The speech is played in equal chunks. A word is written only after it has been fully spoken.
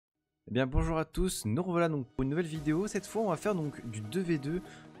Eh bien bonjour à tous, nous revoilà donc pour une nouvelle vidéo. Cette fois on va faire donc du 2v2.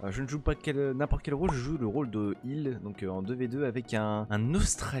 Je ne joue pas n'importe quel rôle, je joue le rôle de heal, donc en 2v2 avec un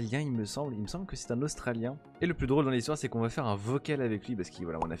Australien il me semble que c'est un Australien. Et le plus drôle dans l'histoire c'est qu'on va faire un vocal avec lui parce qu'on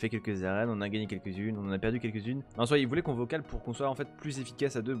voilà, on a fait quelques arènes, on a gagné quelques-unes, on en a perdu quelques-unes. En soi il voulait qu'on vocal pour qu'on soit en fait plus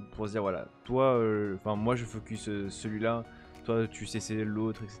efficace à deux, pour se dire voilà, toi, enfin moi je focus celui-là, toi tu sais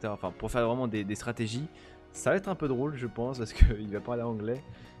l'autre, etc. Enfin pour faire vraiment des stratégies. Ça va être un peu drôle je pense parce qu'il va parler anglais.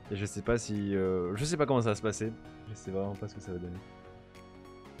 Et je sais pas si... je sais pas comment ça va se passer. Je sais vraiment pas ce que ça va donner.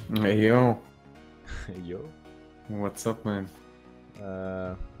 Hey yo. Hey yo. What's up, man?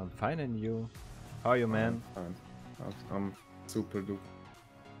 I'm fine and you? How are you, man? I'm super duper.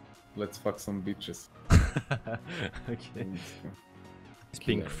 Let's fuck some bitches. Okay.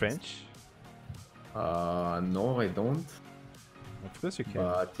 Speak French? No, I don't. Of course you can.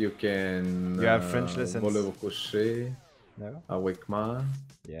 But you can... You have French lessons? Voler au cocher. No? Avec moi.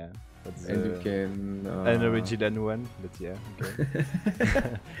 Yeah. That's, And you can... an original one, but yeah, okay.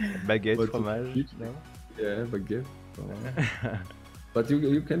 Baguette, But fromage, no? Yeah, baguette. But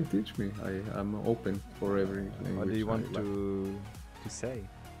you can teach me. I'm open for every language. What do you want to say?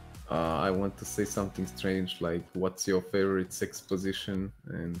 I want to say something strange like what's your favorite sex position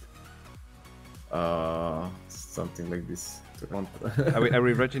and something like this. I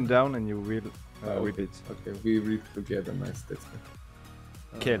will write it down and you will repeat. Okay, we read together. Nice, that's good.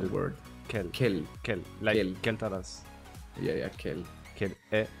 Quel word? Quel. Like Quel. quel taras. Yeah, quel. Quel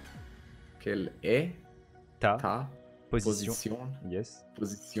est Quelle est ta position? Yes.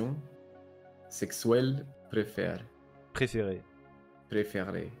 Position sexuelle préférée. Préféré.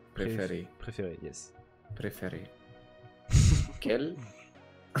 Préférée. Préféré, yes. Préférée. Quel?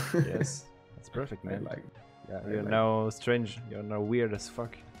 Yes. That's perfect, man. I like. Yeah, you're now strange. You're now weird as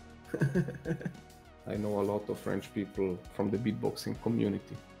fuck. I know a lot of French people from the beatboxing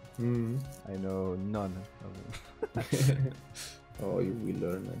community. I know none of them. Oh, you will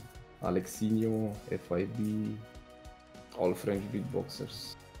learn, man. Alexinho, FIB, all French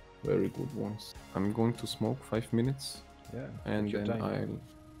beatboxers. Very good ones. I'm going to smoke 5 minutes. Yeah. And then I'll...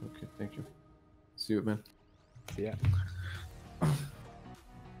 Okay, thank you. See you, man. Yeah.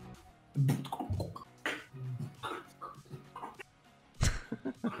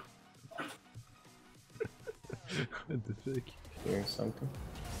 What the fuck? Doing something.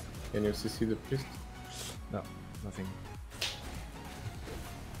 Can you see the priest? No, nothing.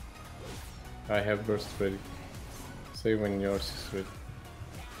 I have burst ready. Say when yours is ready.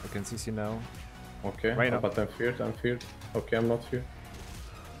 I can see now. Okay, right now. But I'm feared. Okay, I'm not feared.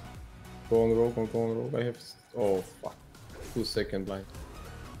 Go on rogue, I have... Oh, fuck. 2 second blind.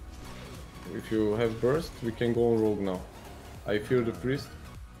 If you have burst, we can go on rogue now. I fear the priest.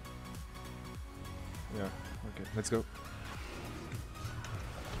 Yeah, okay, let's go.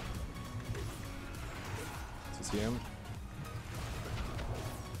 CCM.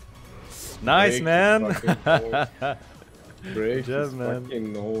 Nice, Break man! Break Good job, his man.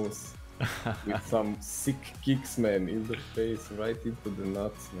 fucking nose. With some sick kicks, man, in the face, right into the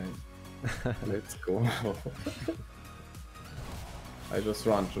nuts, man. Let's go. I just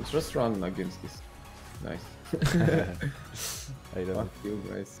run against this. Nice. I love Fuck you,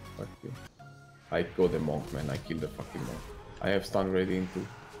 guys. Fuck you. I go the monk, man. I kill the fucking monk. I have stun ready into.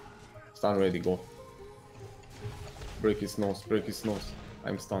 Stun ready, go. Break his nose.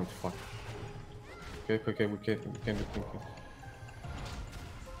 I'm stunned, fuck. Okay, we can.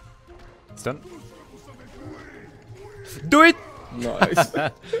 Stun. Do it! Nice.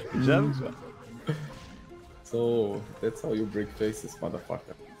 Jump. So, that's how you break faces,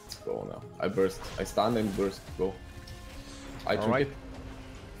 motherfucker. Let's go now. I burst. I stun and burst. Go. I trinket. Alright.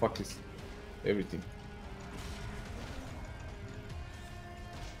 Fuck this. Everything.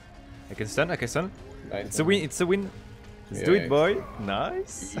 I can stun. Nice, It's a win, Let's do it, boy.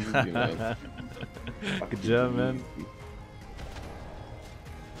 Nice. Easy, man. Good job, man.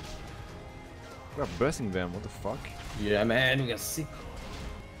 We are bursting them, what the fuck? Yeah, man, we are sick.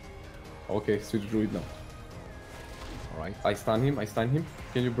 Okay, switch druid now. Alright. I stun him.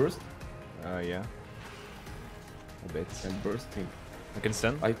 Can you burst? Yeah. I bet. And burst him. I can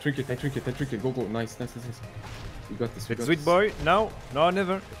stun. I trinket. Go. Nice. You got this. Let's do it, boy. No,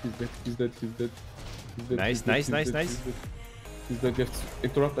 never. He's dead. Nice. He's dead. You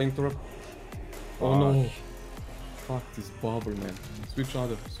have to interrupt. Oh no. Fuck this bubble, man. Switch on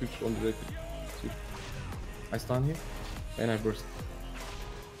the red. Switch. I stun him. And I burst.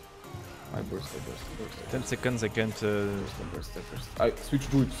 I burst. 10 seconds, I can't... Burst. I switch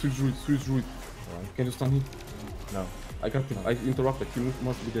druid. Right. Can you stun him? No. I got him. I interrupted. He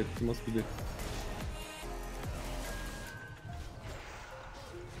must be dead.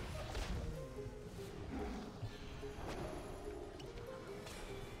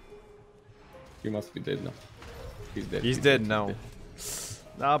 He must be dead now. He's dead. He's dead now. dead.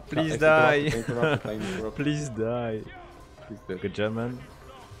 Ah, please I die. interrupted, I interrupted. Please die. He's dead. Good job, man.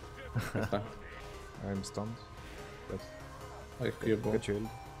 That's fine. I'm stunned. But I fear ball. got you healed.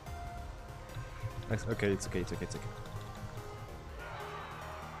 Nice. Okay, it's okay, it's okay, it's okay.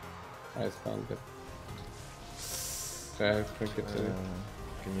 I stand there. I have trinkets in it.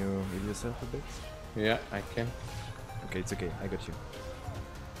 Can you heal yourself a bit? Yeah, I can. Okay, it's okay, I got you.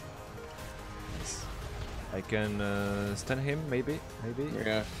 Nice. I can stun him, maybe?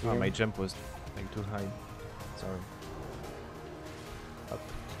 Yeah. Oh, my jump was like too high. Sorry. Up.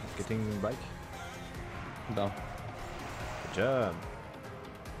 Getting back. Down. Good job.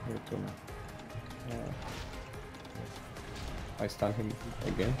 Me too now. I stun him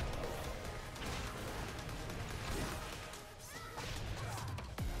again.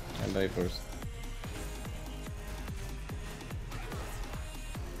 And I burst.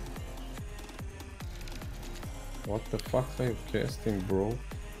 What the fuck are you casting, bro?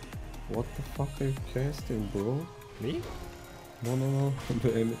 What the fuck are you casting, bro? Me? No,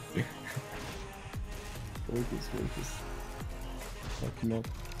 the enemy. Focus. Fuck no.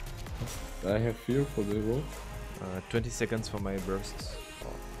 I have fear for the roll. 20 seconds for my bursts.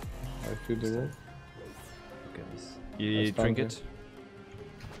 I feel the roll. Look at this. You stunned drink him. it?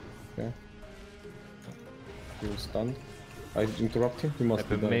 Okay. He was stunned. I interrupt him. He must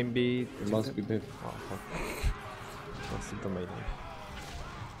be dead. Maybe. He must be dead. Oh, fuck. That's into my life.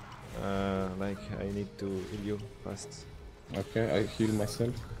 Like, I need to heal you fast. Okay, I heal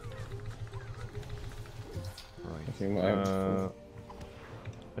myself. Alright. I think I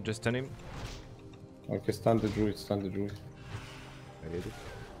just stun him. Okay, stand the druid. I did it.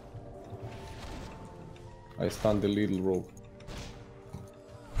 I stand the little rogue.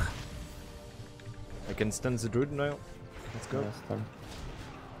 I can stun the druid now. Let's go. Yeah, stand.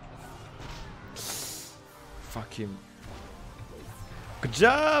 Fuck him. Good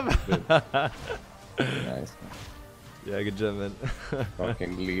job! Nice. Yeah, good job, man.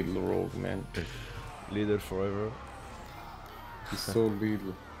 Fucking little rogue, man. Leader forever. He's so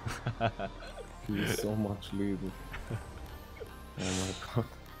little. He's so much little. Oh my god.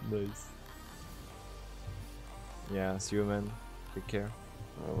 Nice. Yeah, see you, man. Take care.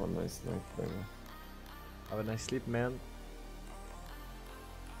 Have a nice night, baby. Have a nice sleep, man.